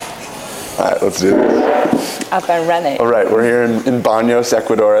All right, let's do this. Up and running. All right, we're here in Banos,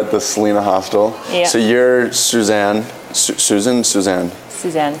 Ecuador at the Selena Hostel. Yeah. So you're Suzanne. Suzanne? Suzanne.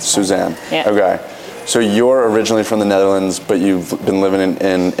 Yeah. Okay. So you're originally from the Netherlands, but you've been living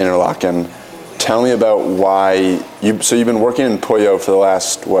in Interlaken. Tell me about why you've been working in Pollo for the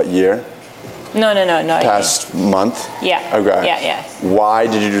last, year? No. Past month? Yeah. Okay. Yeah. Why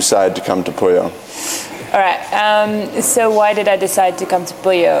did you decide to come to Pollo? All right. So why did I decide to come to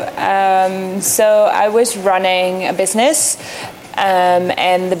Pollo? So I was running a business,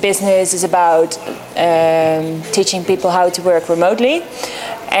 and the business is about teaching people how to work remotely.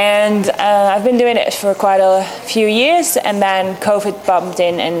 And I've been doing it for quite a few years, and then COVID bumped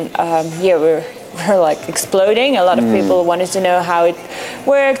in, and we're like exploding. A lot of people wanted to know how it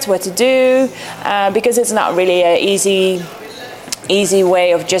worked, what to do, because it's not really an easy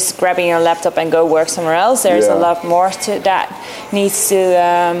way of just grabbing your laptop and go work somewhere else. There's a lot more to that needs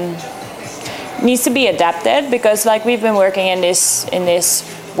to be adapted, because like we've been working in this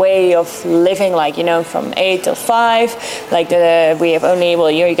way of living, like, from 8 till 5, like we have only,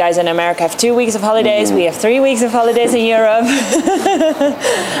 you guys in America have 2 weeks of holidays, we have 3 weeks of holidays in Europe.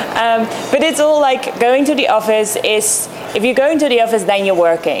 But it's all like going to the office is, if you're going to the office, then you're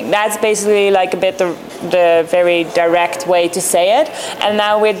working. That's basically like a bit the very direct way to say it. And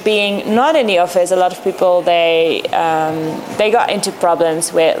now with being not in the office, a lot of people, they got into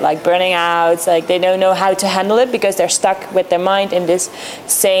problems with like burning out, like they don't know how to handle it because they're stuck with their mind in this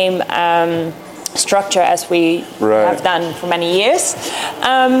same structure as we have done for many years.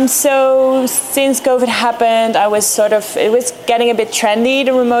 So since COVID happened, it was getting a bit trendy,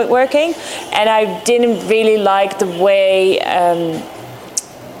 the remote working, and I didn't really like the way,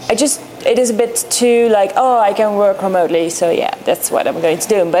 it is a bit too like, I can work remotely, so yeah, that's what I'm going to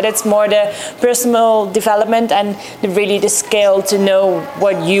do. But it's more the personal development and the skill to know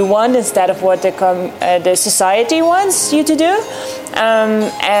what you want instead of what the society wants you to do.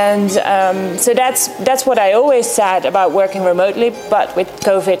 So that's what I always said about working remotely, but with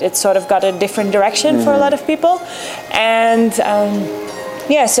COVID it sort of got a different direction for a lot of people. And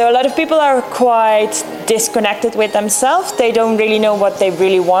so a lot of people are quite disconnected with themselves. They don't really know what they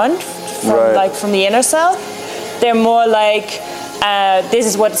really want from the inner self. They're more like, this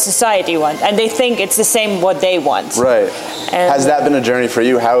is what society wants, and they think it's the same what they want. Right. And has that been a journey for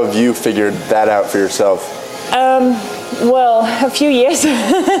you? How have you figured that out for yourself? Well, a few years.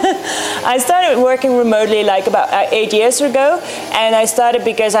 I started working remotely like about 8 years ago, and I started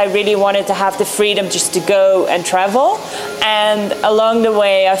because I really wanted to have the freedom just to go and travel. And along the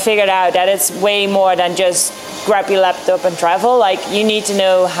way, I figured out that it's way more than just grab your laptop and travel. Like, you need to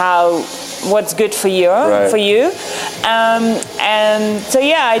know what's good for you. And so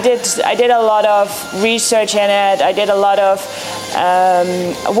I did a lot of research in it. I did a lot of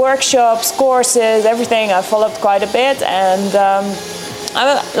workshops, courses, everything. I followed quite a bit, and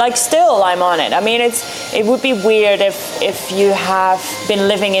I'm on it. I mean, it would be weird if you have been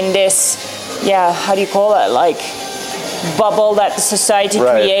living in this, how do you call it, like bubble that the society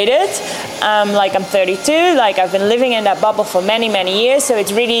created. Like, I'm 32, like I've been living in that bubble for many, many years, so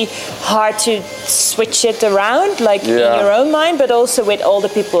it's really hard to switch it around, like in your own mind, but also with all the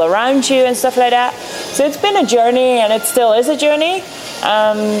people around you and stuff like that. So it's been a journey, and it still is a journey.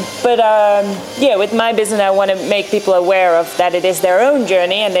 With my business, I want to make people aware of that it is their own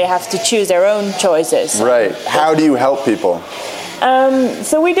journey, and they have to choose their own choices. Right. How do you help people?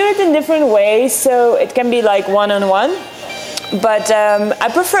 So we do it in different ways. So it can be like one-on-one. But I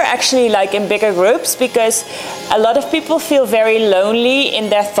prefer actually like in bigger groups, because a lot of people feel very lonely in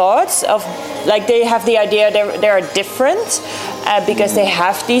their thoughts of, like, they have the idea they are different because they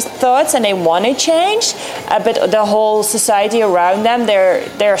have these thoughts and they want to change, but the whole society around them,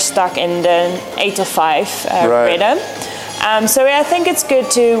 they're stuck in the 8 to 5 rhythm. So I think it's good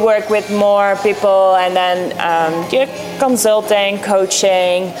to work with more people, and then consulting,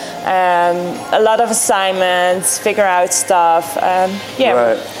 coaching, a lot of assignments, figure out stuff.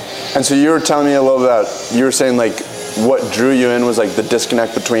 Right. And so you were telling me a little about, you were saying like what drew you in was like the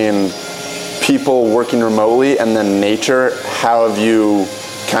disconnect between people working remotely and then nature. How have you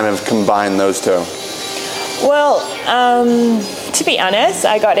kind of combined those two? Well, to be honest,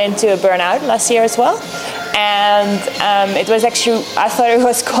 I got into a burnout last year as well. And it was actually, I thought it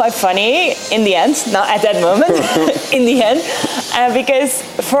was quite funny in the end, not at that moment, in the end, because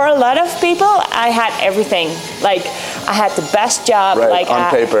for a lot of people, I had everything. Like, I had the best job. Right, like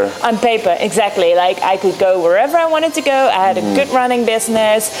paper. On paper, exactly. Like, I could go wherever I wanted to go. I had a good running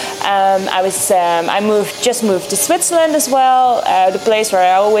business. I just moved to Switzerland as well, the place where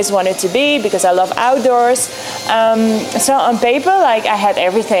I always wanted to be because I love outdoors. So on paper, like, I had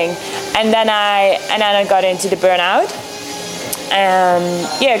everything. And then I got into the burnout.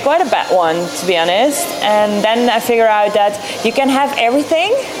 Yeah, quite a bad one, to be honest. And then I figure out that you can have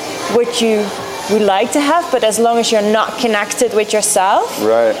everything which you would like to have, but as long as you're not connected with yourself,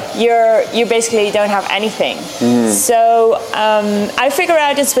 right, you basically don't have anything. So I figure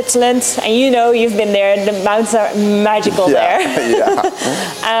out in Switzerland, and you've been there, the mountains are magical there.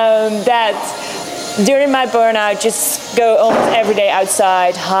 That during my burnout, just go almost every day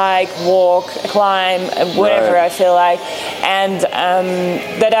outside, hike, walk, climb, whatever I feel like. And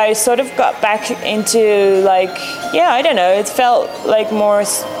that I sort of got back into I don't know, it felt like more,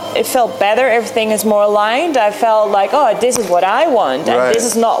 it felt better, everything is more aligned. I felt like, oh, this is what I want, and this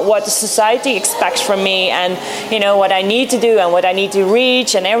is not what the society expects from me, and what I need to do and what I need to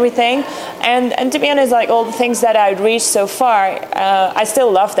reach and everything. And to be honest, like all the things that I'd reached so far, I still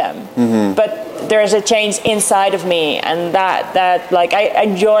love them. But there's a change inside of me, and that like I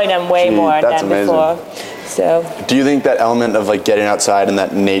enjoy them way more than before. So do you think that element of like getting outside and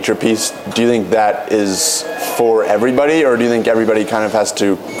that nature piece, do you think that is for everybody, or do you think everybody kind of has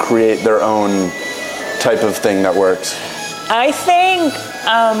to create their own type of thing that works? I think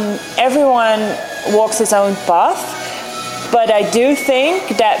everyone walks his own path. But I do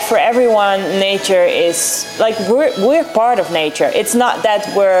think that for everyone, nature is like we're part of nature. It's not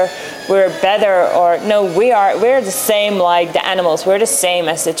that we're better, or no, we're the same like the animals. We're the same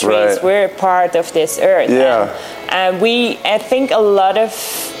as the trees. Right. We're part of this earth. Yeah. And I think a lot of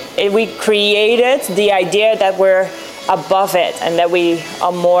we created the idea that we're above it and that we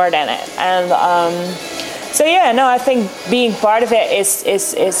are more than it. And so yeah, no, I think being part of it is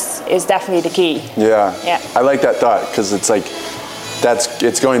definitely the key. Yeah. Yeah. I like that thought, because it's like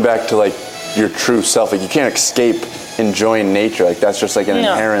it's going back to like your true self. Like you can't escape enjoying nature. Like that's just like an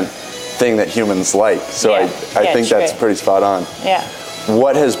inherent thing that humans like. So I think that's pretty spot on. Yeah.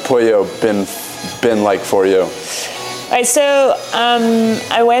 What has Puyo been like for you? Right, so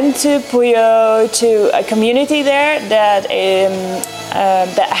I went to Puyo, to a community there that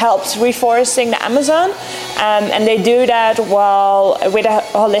helps reforesting the Amazon, and they do that with a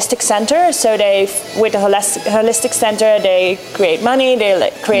holistic center. So with a holistic center, they create money,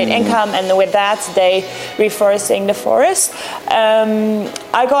 they create income, and with that, they reforesting the forest.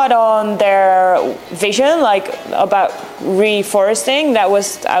 I got on their vision, like about reforesting. I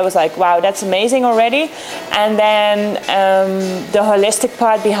was like, wow, that's amazing already. And then the holistic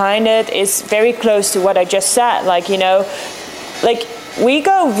part behind it is very close to what I just said. Like we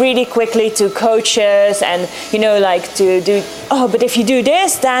go really quickly to coaches and like to do, but if you do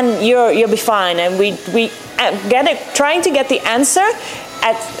this, then you'll be fine. And we trying to get the answer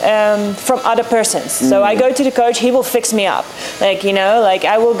from other persons. So I go to the coach, he will fix me up. Like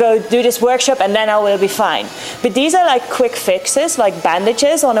I will go do this workshop and then I will be fine. But these are like quick fixes, like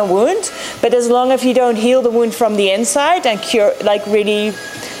bandages on a wound. But as long as you don't heal the wound from the inside and cure, like really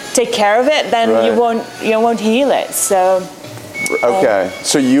take care of it, then you won't heal it. So. Okay,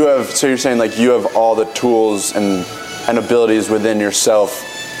 so you're saying like you have all the tools and abilities within yourself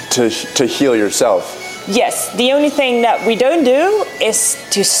to heal yourself. Yes, the only thing that we don't do is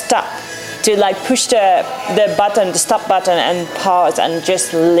to stop, to like push the stop button and pause and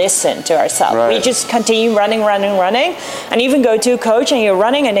just listen to ourselves. Right. We just continue running, and even go to a coach and you're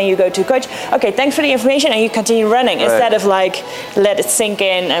running, and then you go to a coach, okay, thanks for the information, and you continue running, instead of like let it sink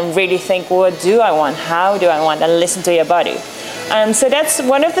in and really think, what do I want, how do I want, and listen to your body. So that's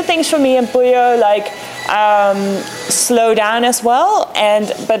one of the things for me in Puyo, like slow down as well,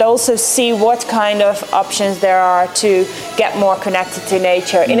 but also see what kind of options there are to get more connected to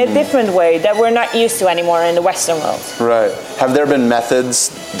nature in a different way that we're not used to anymore in the Western world. Right. Have there been methods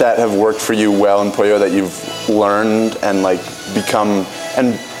that have worked for you well in Puyo that you've learned and like become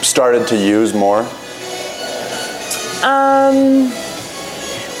and started to use more?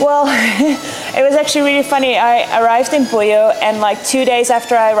 Well, it was actually really funny. I arrived in Puyo, and like 2 days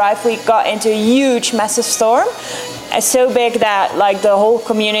after I arrived, we got into a huge, massive storm. It's so big that like the whole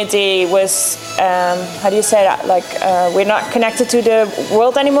community was, how do you say that? Like we're not connected to the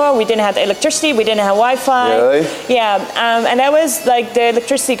world anymore. We didn't have electricity. We didn't have Wi-Fi. Really? Yeah, and that was like the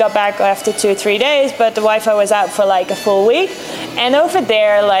electricity got back after 2 or 3 days, but the Wi-Fi was out for like a full week. And over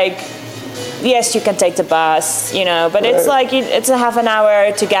there, like, yes, you can take the bus, but it's like it's a half an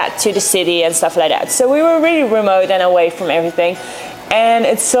hour to get to the city and stuff like that. So we were really remote and away from everything. And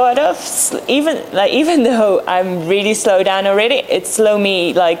it's sort of, even though I'm really slowed down already, it slowed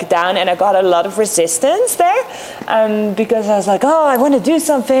me like down, and I got a lot of resistance there, because I was like, oh, I want to do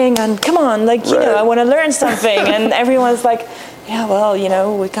something, and come on, like, I want to learn something. And everyone's like, yeah, well,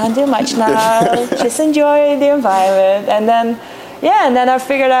 we can't do much now, just enjoy the environment. And then Yeah, and then I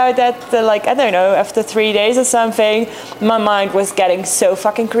figured out that, like, I don't know, after 3 days or something, my mind was getting so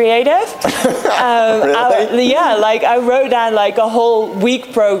fucking creative. Really? I wrote down like a whole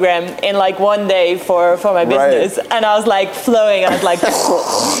week program in like 1 day for my business. Right. And I was like flowing. I was like...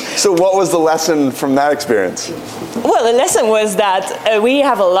 So what was the lesson from that experience? Well, the lesson was that we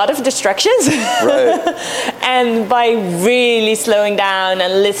have a lot of distractions. Right. And by really slowing down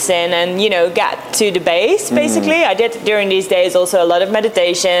and listen and, get to the base, basically. I did during these days also a lot of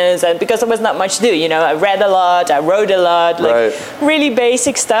meditations, and because there was not much to do, I read a lot, I wrote a lot, like really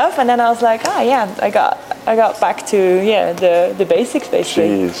basic stuff. And then I was like, I got back to, the basics,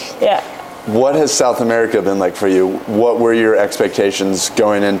 basically. Jeez. Yeah. What has South America been like for you? What were your expectations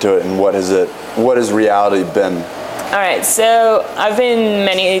going into it, and what has reality been? All right, so I've been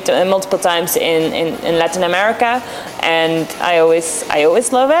multiple times in Latin America, and I always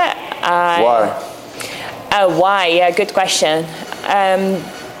love it. Why? Why? Yeah, good question.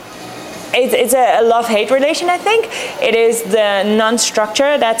 It's a love-hate relation, I think. It is the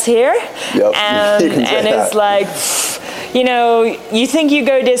non-structure that's here. Yep. You can say and that. it's like, you think you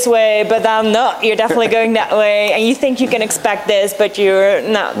go this way, but I'm not. You're definitely going that way. And you think you can expect this, but you're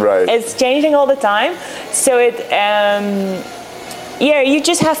not. Right. It's changing all the time. So you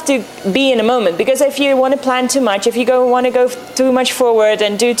just have to be in a moment, because if you want to plan too much, if you want to go too much forward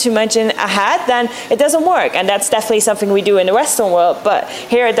and do too much ahead, then it doesn't work. And that's definitely something we do in the Western world, but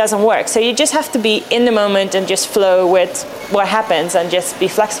here it doesn't work. So you just have to be in the moment and just flow with what happens and just be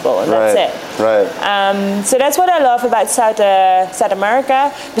flexible, and that's it. Right. So that's what I love about South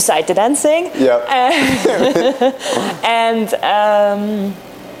America, besides the dancing. Yep.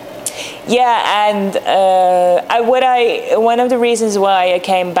 One of the reasons why I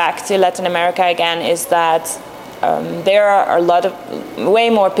came back to Latin America again is that there are way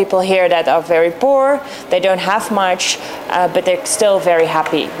more people here that are very poor. They don't have much, but they're still very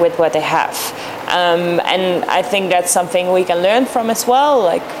happy with what they have. And I think that's something we can learn from as well.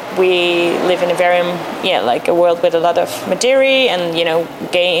 Like, we live in a world with a lot of material and,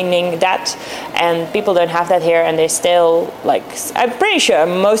 gaining that. And people don't have that here, and they still, I'm pretty sure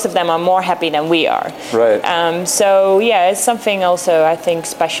most of them are more happy than we are. Right. It's something also, I think,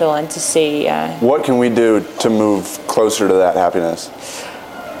 special, and to see. What can we do to move closer to that happiness?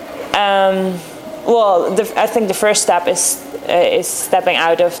 I think the first step is stepping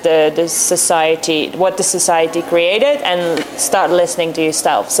out of the society, what the society created, and start listening to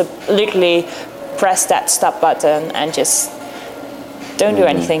yourself. So literally press that stop button and just don't do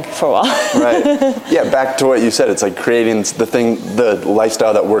anything for a while. Right. Yeah, back to what you said. It's like creating the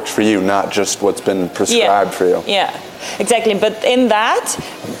lifestyle that works for you, not just what's been prescribed for you. Yeah, exactly. But in that,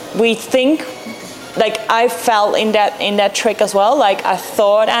 we think, I fell in that trick as well. I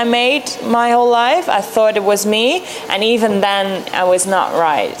thought I made my whole life. I thought it was me, and even then I was not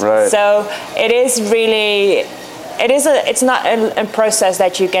right. Right. So it is really, it's not a process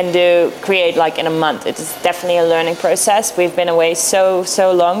that you can create in a month. It is definitely a learning process. We've been away so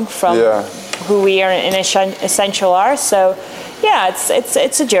long from who we are in essential are. So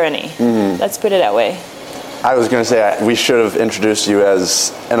it's a journey. Mm-hmm. Let's put it that way. I was going to say we should have introduced you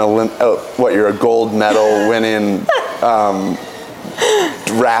as you're a gold medal winning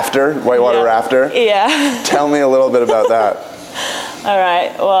whitewater rafter. Yeah. Tell me a little bit about that. All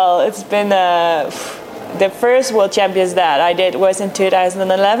right. Well, it's been the first World Champions that I did was in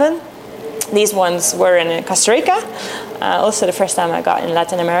 2011. These ones were in Costa Rica. Also the first time I got in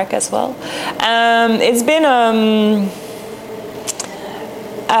Latin America as well.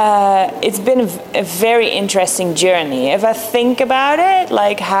 It's been a very interesting journey. If I think about it,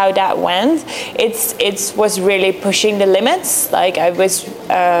 how that went, it was really pushing the limits. I was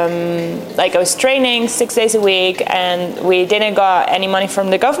training 6 days a week, and we didn't got any money from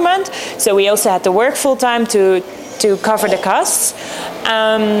the government, so we also had to work full time to cover the costs.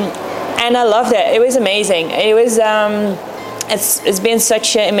 And I loved it. It was amazing. It was. It's been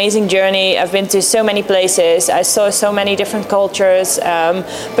such an amazing journey. I've been to so many places. I saw so many different cultures,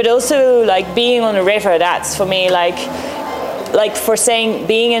 but also being on a river. That's for me for saying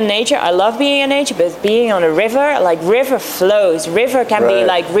being in nature. I love being in nature, but being on a river, river flows. River can be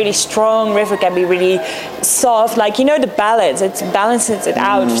really strong. River can be really soft. The balance. It balances it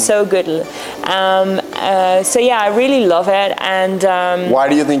out so good. I really love it. And why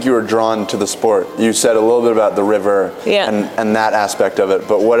do you think you were drawn to the sport? You said a little bit about the river and that aspect of it,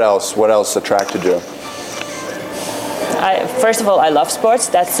 but what else? What else attracted you? First of all, I love sports.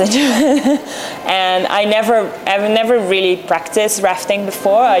 That's it. And I've never really practiced rafting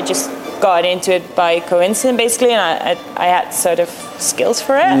before. I just got into it by coincidence, basically, and I had sort of skills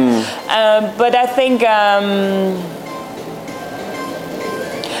for it. But I think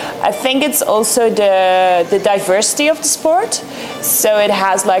I think it's also the diversity of the sport. So it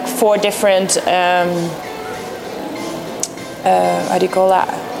has like 4 different, how do you call that?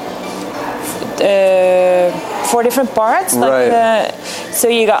 4 different parts. Right. So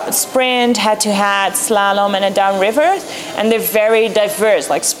you got sprint, head-to-head, slalom, and a downriver, and they're very diverse.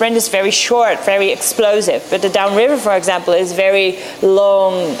 Like sprint is very short, very explosive, but the downriver, for example, is very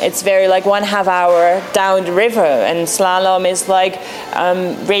long. It's very like 1/2 hour down the river, and slalom is like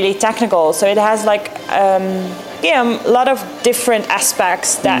really technical. So it has like a lot of different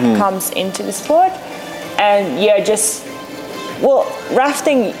aspects that comes into the sport, and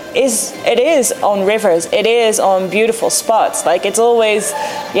rafting is on rivers. It is on beautiful spots. Like it's always,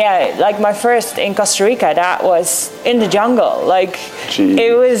 like my first in Costa Rica, that was in the jungle. Like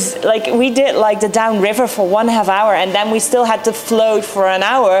it was like we did like the downriver for 1/2 hour, and then we still had to float for an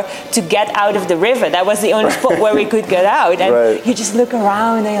hour to get out of the river. That was the only spot where we could get out. And you just look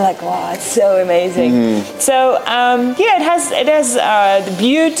around and you're like, wow, it's so amazing. So it has the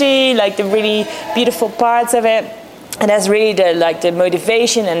beauty, like the really beautiful parts of it. It has really the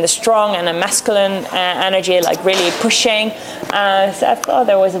motivation and the strong and the masculine energy, like really pushing. So I thought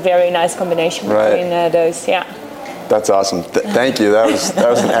there was a very nice combination between those. Yeah. That's awesome. Thank you. That was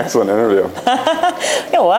an excellent interview. You're